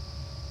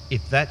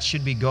 if that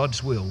should be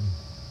God's will,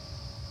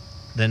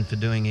 than for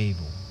doing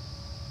evil.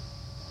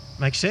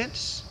 Make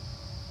sense?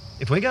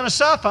 If we're going to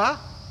suffer,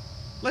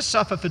 let's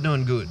suffer for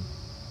doing good.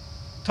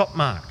 Top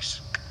marks.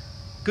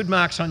 Good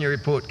marks on your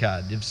report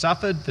card. You've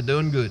suffered for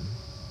doing good.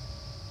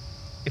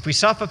 If we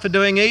suffer for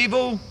doing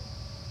evil,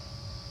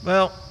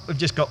 well, we've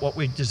just got what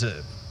we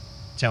deserve.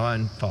 It's our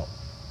own fault.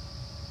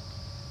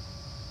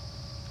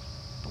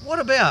 But what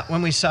about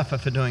when we suffer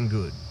for doing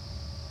good?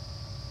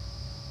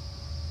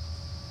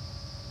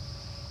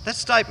 That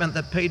statement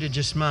that Peter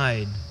just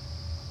made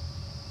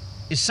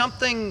is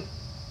something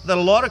that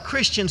a lot of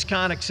Christians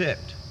can't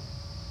accept,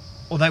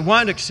 or they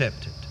won't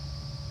accept it.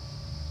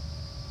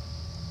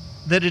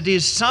 That it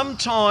is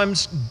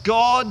sometimes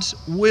God's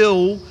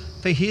will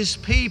for his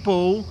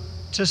people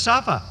to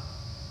suffer,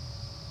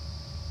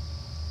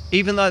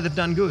 even though they've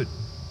done good.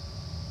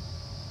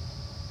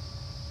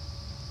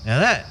 Now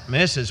that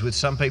messes with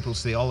some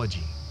people's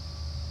theology.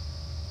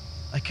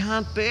 They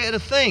can't bear to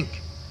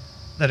think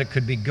that it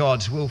could be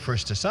God's will for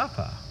us to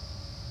suffer.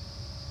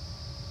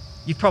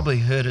 You've probably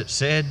heard it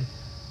said,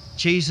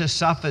 Jesus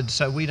suffered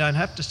so we don't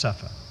have to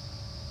suffer.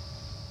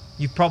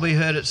 You've probably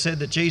heard it said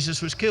that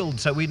Jesus was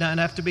killed so we don't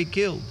have to be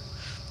killed.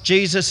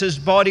 Jesus'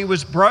 body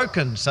was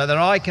broken so that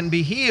I can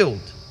be healed.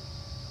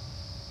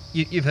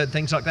 You've heard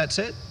things like that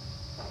said?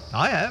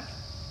 I have,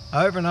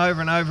 over and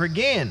over and over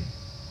again.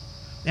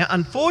 Now,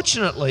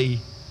 unfortunately,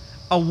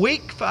 a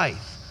weak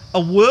faith, a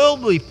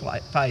worldly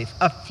faith,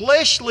 a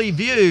fleshly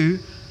view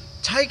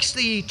takes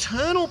the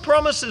eternal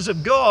promises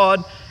of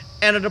God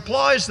and it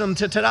applies them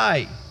to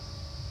today.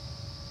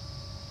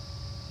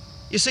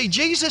 You see,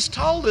 Jesus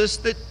told us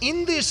that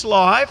in this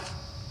life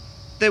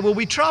there will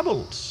be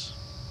troubles.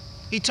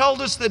 He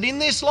told us that in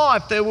this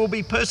life there will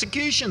be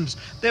persecutions,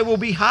 there will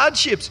be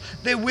hardships,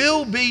 there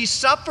will be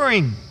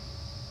suffering.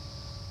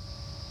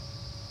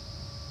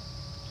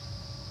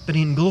 But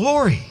in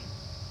glory,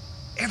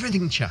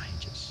 everything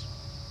changes.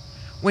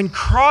 When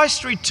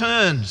Christ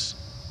returns,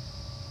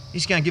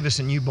 he's going to give us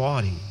a new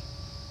body.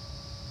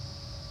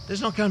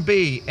 There's not going to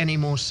be any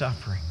more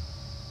suffering.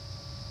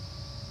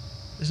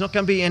 There's not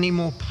going to be any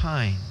more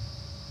pain.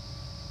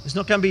 There's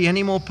not going to be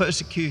any more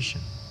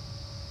persecution.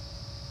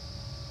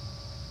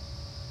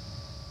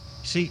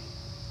 See,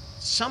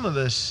 some of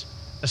us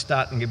are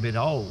starting to get a bit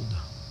old,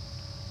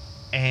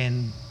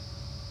 and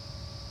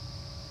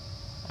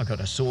I've got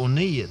a sore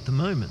knee at the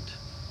moment.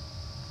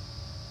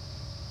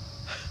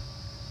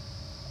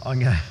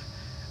 I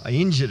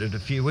injured it a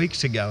few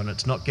weeks ago and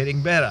it's not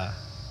getting better.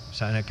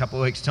 So in a couple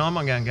of weeks' time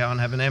I'm going to go and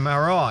have an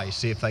MRI,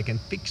 see if they can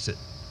fix it.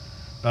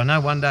 But I know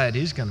one day it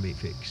is going to be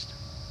fixed.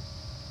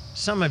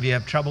 Some of you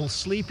have trouble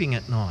sleeping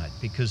at night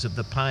because of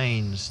the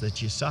pains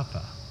that you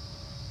suffer.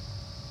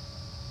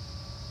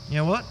 You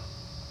know what?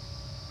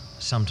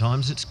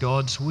 Sometimes it's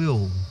God's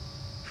will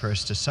for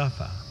us to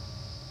suffer.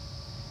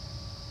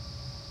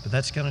 But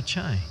that's going to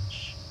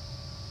change.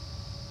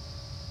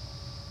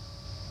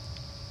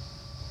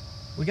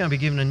 We're going to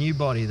be given a new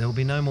body. There will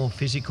be no more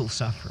physical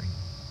suffering.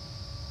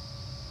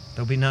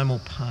 There'll be no more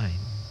pain.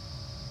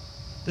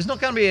 There's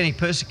not going to be any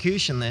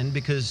persecution then,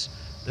 because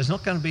there's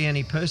not going to be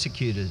any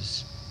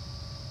persecutors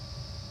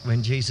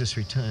when Jesus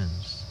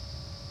returns.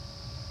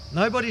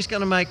 Nobody's going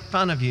to make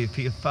fun of you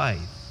for your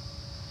faith,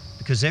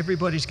 because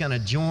everybody's going to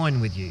join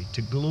with you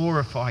to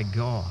glorify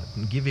God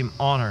and give him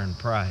honour and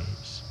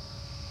praise.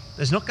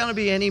 There's not going to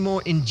be any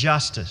more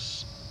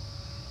injustice,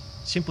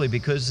 simply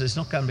because there's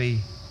not going to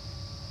be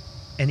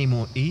any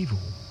more evil.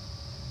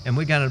 And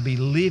we're going to be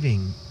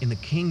living in the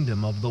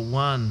kingdom of the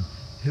one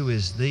who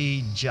is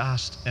the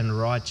just and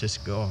righteous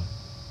God.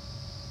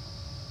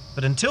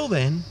 But until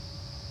then,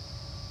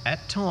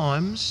 at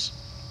times,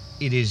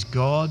 it is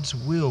God's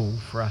will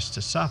for us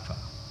to suffer.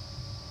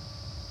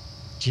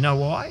 Do you know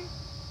why?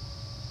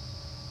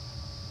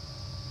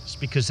 It's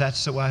because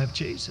that's the way of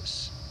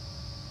Jesus.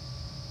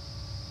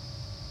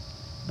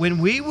 When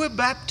we were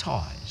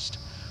baptized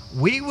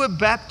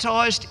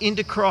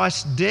into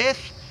Christ's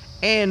death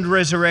and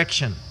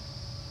resurrection.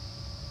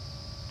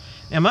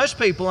 Now, most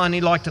people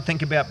only like to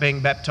think about being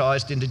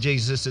baptized into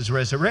Jesus'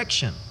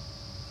 resurrection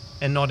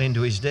and not into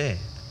his death.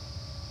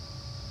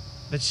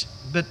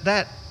 But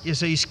that, you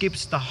see,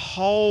 skips the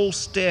whole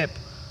step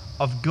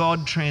of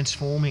God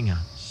transforming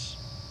us.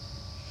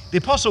 The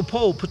Apostle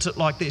Paul puts it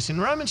like this. In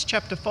Romans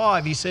chapter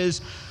 5, he says,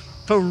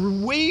 "For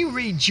we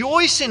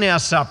rejoice in our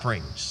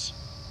sufferings."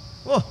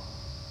 Well,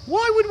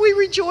 why would we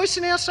rejoice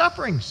in our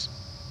sufferings?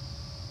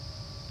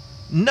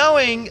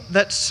 Knowing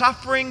that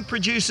suffering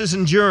produces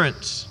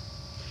endurance,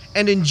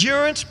 and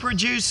endurance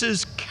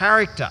produces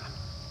character,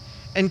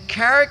 and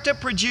character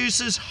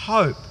produces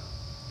hope.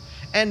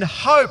 And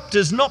hope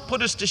does not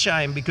put us to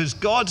shame, because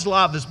God's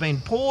love has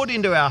been poured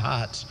into our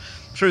hearts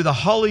through the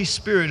Holy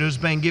Spirit who has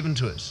been given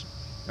to us.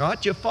 All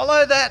right, do you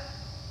follow that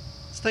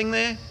thing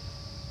there?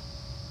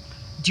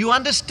 Do you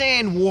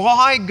understand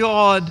why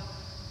God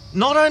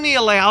not only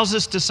allows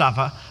us to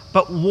suffer,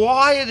 but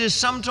why it is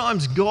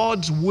sometimes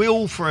God's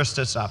will for us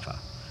to suffer?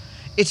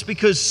 It's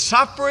because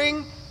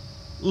suffering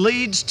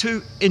leads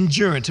to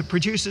endurance. It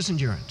produces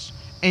endurance.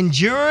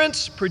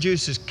 Endurance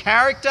produces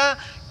character.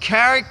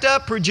 Character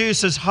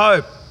produces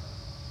hope.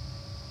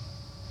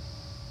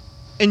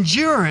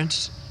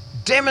 Endurance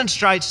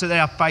demonstrates that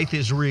our faith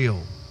is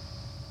real.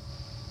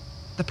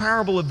 The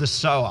parable of the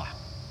sower.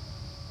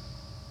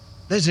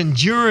 There's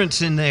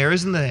endurance in there,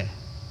 isn't there?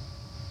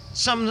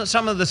 Some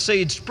of the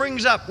seed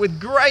springs up with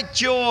great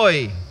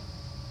joy,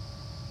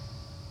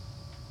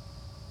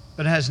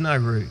 but it has no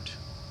root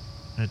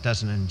and it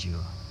doesn't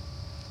endure.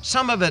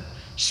 Some of it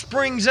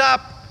springs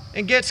up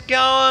and gets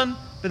going,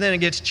 but then it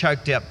gets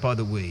choked out by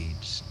the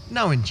weeds.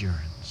 No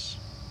endurance.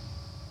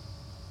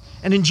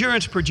 And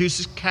endurance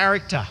produces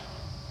character.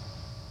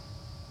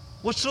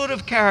 What sort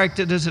of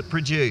character does it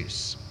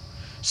produce?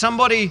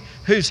 Somebody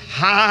who's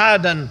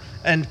hard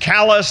and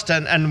calloused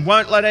and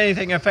won't let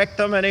anything affect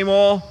them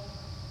anymore?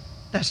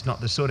 That's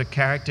not the sort of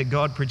character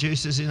God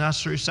produces in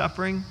us through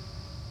suffering.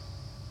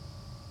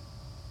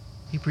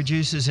 He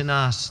produces in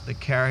us the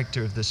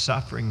character of the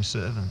suffering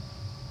servant,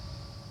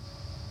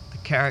 the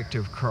character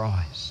of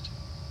Christ.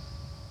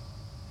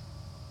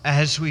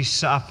 As we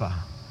suffer,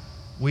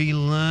 we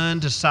learn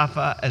to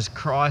suffer as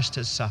Christ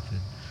has suffered,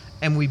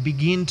 and we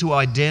begin to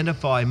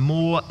identify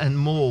more and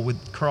more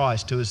with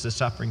Christ, who is the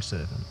suffering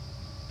servant.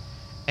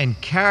 And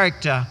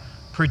character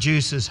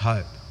produces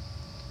hope.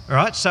 All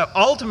right? So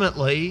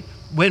ultimately,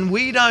 when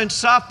we don't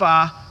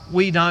suffer,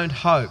 we don't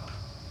hope.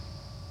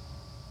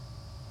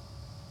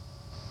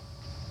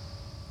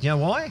 You know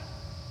why?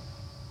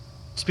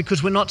 It's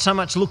because we're not so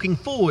much looking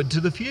forward to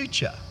the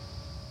future.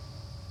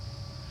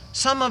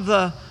 Some of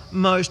the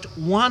most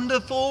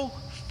wonderful,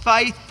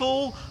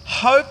 faithful,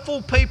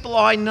 hopeful people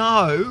I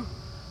know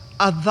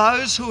are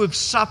those who have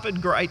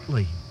suffered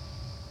greatly.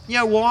 You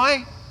know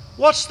why?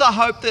 What's the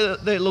hope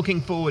that they're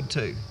looking forward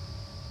to?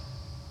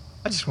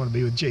 I just want to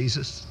be with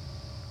Jesus.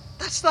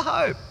 That's the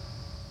hope.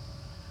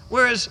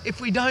 Whereas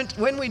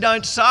when we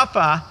don't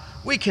suffer,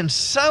 we can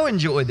so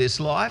enjoy this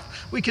life.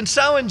 We can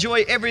so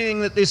enjoy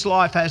everything that this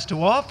life has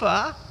to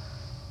offer.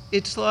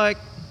 It's like,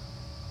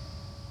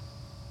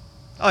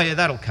 oh yeah,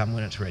 that'll come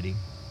when it's ready.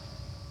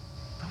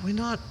 But we're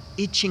not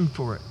itching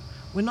for it.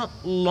 We're not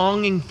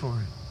longing for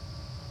it.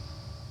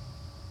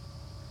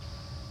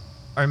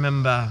 I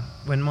remember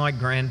when my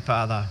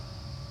grandfather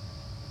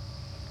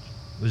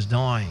was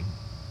dying.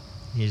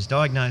 He was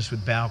diagnosed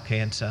with bowel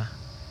cancer,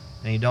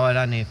 and he died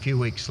only a few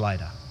weeks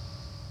later.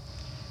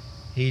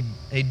 He'd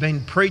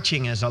been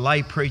preaching as a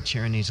lay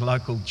preacher in his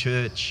local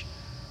church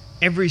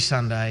every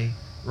Sunday,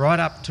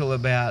 right up till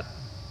about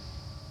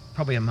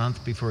probably a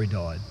month before he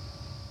died.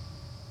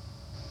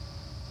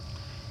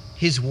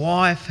 His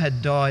wife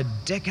had died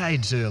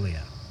decades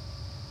earlier,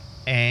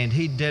 and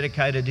he'd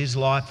dedicated his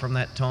life from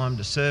that time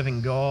to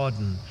serving God,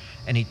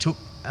 and he took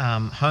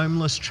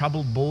homeless,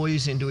 troubled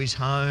boys into his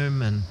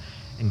home and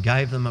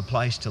gave them a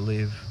place to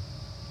live.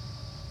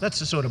 That's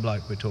the sort of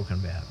bloke we're talking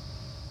about.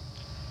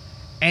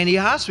 And he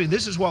asked me,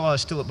 this is while I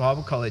was still at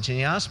Bible college, and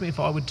he asked me if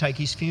I would take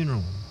his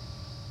funeral.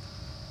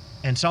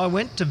 And so I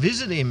went to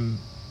visit him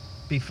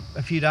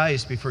a few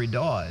days before he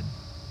died.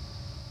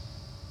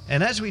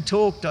 And as we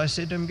talked, I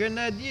said to him,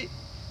 Granddad,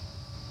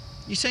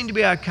 you seem to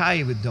be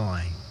okay with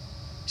dying.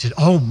 He said,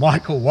 "Oh,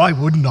 Michael, why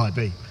wouldn't I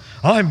be?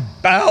 I'm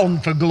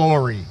bound for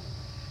glory."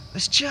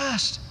 It's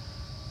just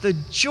the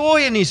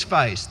joy in his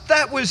face.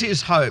 That was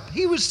his hope.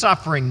 He was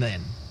suffering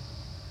then.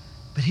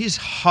 But his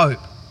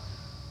hope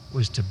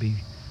was to be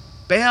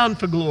bound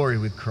for glory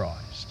with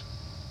Christ.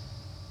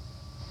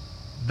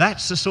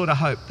 That's the sort of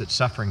hope that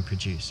suffering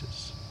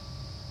produces.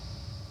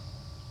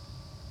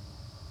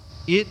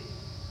 It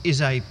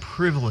is a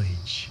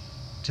privilege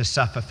to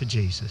suffer for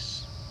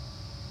Jesus.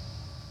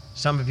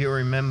 Some of you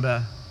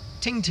remember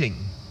Ting Ting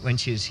when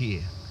she was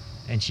here,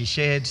 and she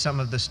shared some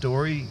of the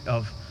story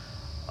of,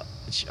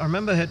 I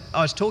remember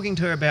I was talking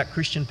to her about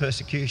Christian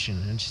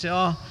persecution, and she said,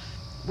 "Oh,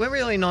 we're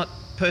really not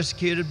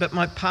persecuted, but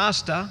my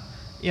pastor,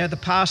 the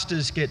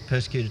pastors get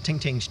persecuted. Ting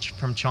Ting's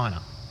from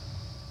China."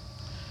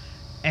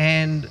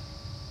 And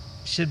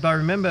she said, "But I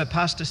remember a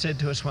pastor said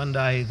to us one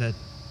day that,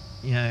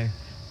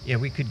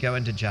 we could go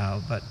into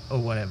jail, or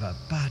whatever,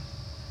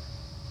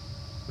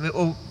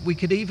 or we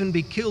could even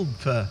be killed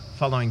for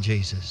following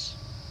Jesus.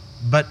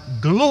 But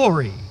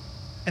glory,"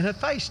 and her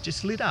face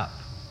just lit up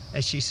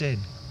as she said,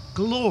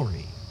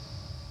 "Glory."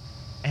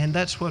 And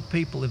that's what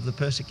people of the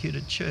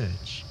persecuted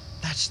church,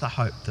 that's the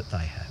hope that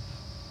they have.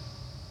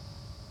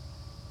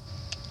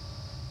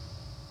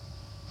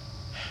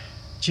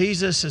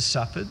 Jesus has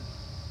suffered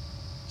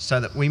so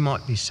that we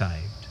might be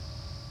saved.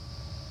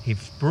 He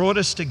brought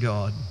us to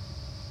God,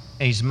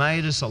 and He's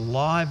made us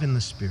alive in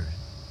the Spirit.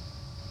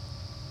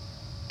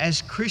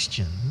 As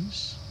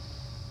Christians,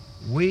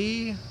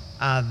 we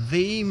are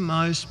the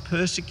most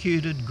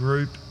persecuted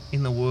group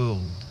in the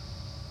world.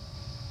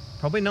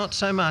 Probably not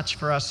so much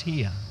for us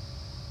here,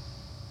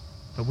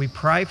 but we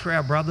pray for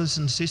our brothers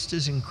and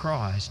sisters in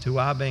Christ who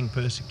are being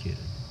persecuted.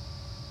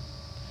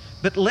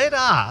 But let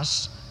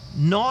us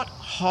not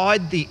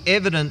hide the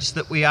evidence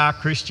that we are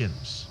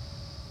Christians.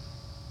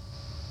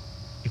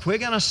 If we're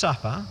going to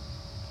suffer,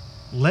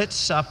 let's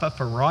suffer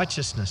for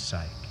righteousness'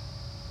 sake,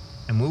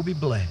 and we'll be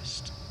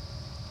blessed.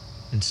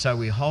 And so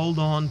we hold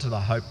on to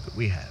the hope that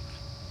we have.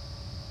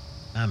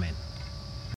 Amen.